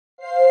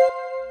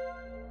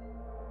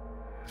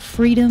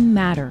Freedom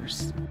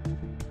matters.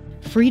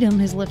 Freedom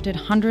has lifted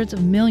hundreds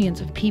of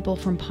millions of people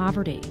from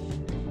poverty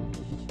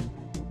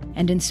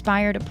and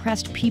inspired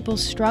oppressed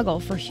people's struggle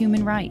for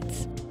human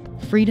rights.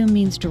 Freedom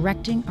means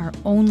directing our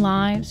own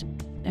lives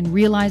and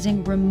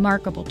realizing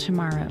remarkable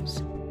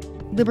tomorrows.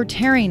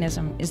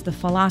 Libertarianism is the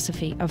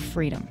philosophy of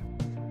freedom.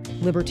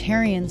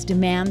 Libertarians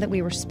demand that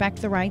we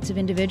respect the rights of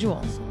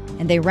individuals,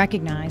 and they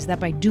recognize that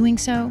by doing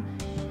so,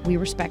 we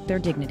respect their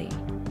dignity.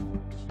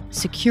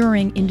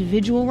 Securing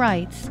individual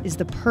rights is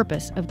the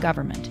purpose of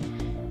government,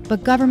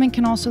 but government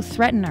can also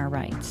threaten our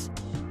rights.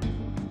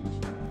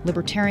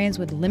 Libertarians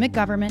would limit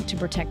government to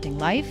protecting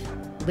life,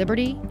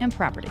 liberty, and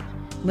property.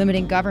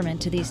 Limiting government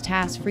to these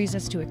tasks frees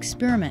us to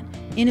experiment,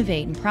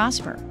 innovate, and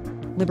prosper.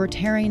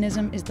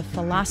 Libertarianism is the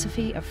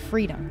philosophy of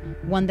freedom,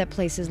 one that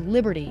places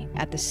liberty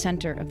at the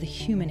center of the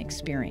human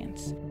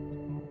experience.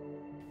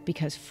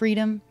 Because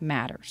freedom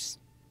matters.